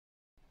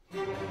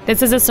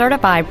This is a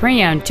certified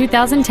pre-owned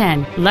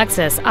 2010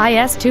 Lexus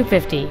IS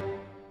 250.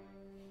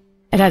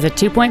 It has a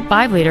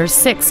 2.5-liter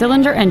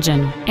six-cylinder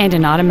engine and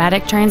an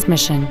automatic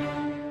transmission.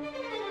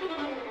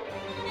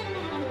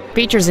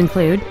 Features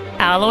include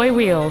alloy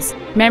wheels,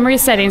 memory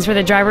settings for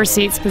the driver's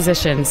seat's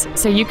positions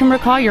so you can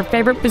recall your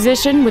favorite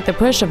position with the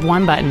push of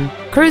one button,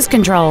 cruise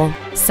control,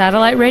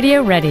 satellite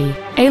radio ready,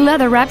 a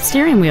leather-wrapped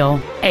steering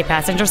wheel, a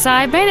passenger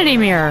side vanity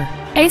mirror,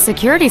 a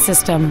security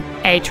system,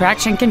 a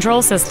traction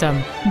control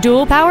system,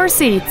 dual power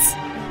seats,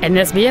 and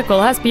this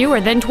vehicle has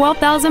fewer than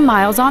 12,000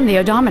 miles on the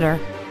odometer.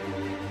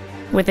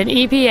 With an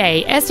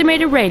EPA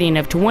estimated rating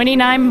of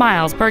 29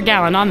 miles per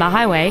gallon on the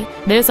highway,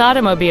 this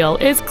automobile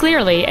is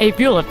clearly a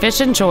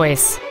fuel-efficient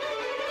choice.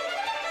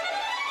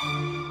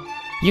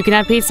 You can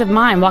have peace of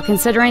mind while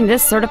considering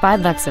this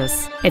certified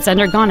Lexus. It's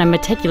undergone a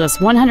meticulous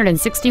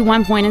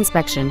 161-point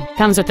inspection,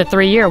 comes with a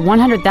 3-year,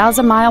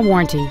 100,000-mile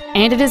warranty,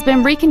 and it has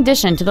been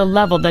reconditioned to the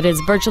level that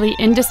is virtually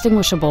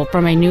indistinguishable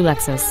from a new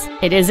Lexus.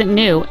 It isn't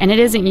new and it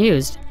isn't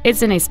used.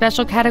 It's in a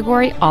special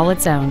category all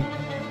its own.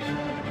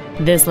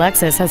 This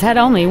Lexus has had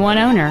only one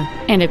owner,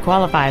 and it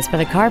qualifies for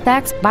the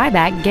Carfax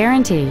buyback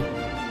guarantee.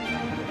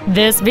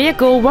 This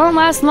vehicle won't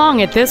last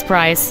long at this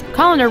price.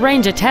 Call and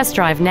arrange a test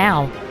drive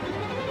now.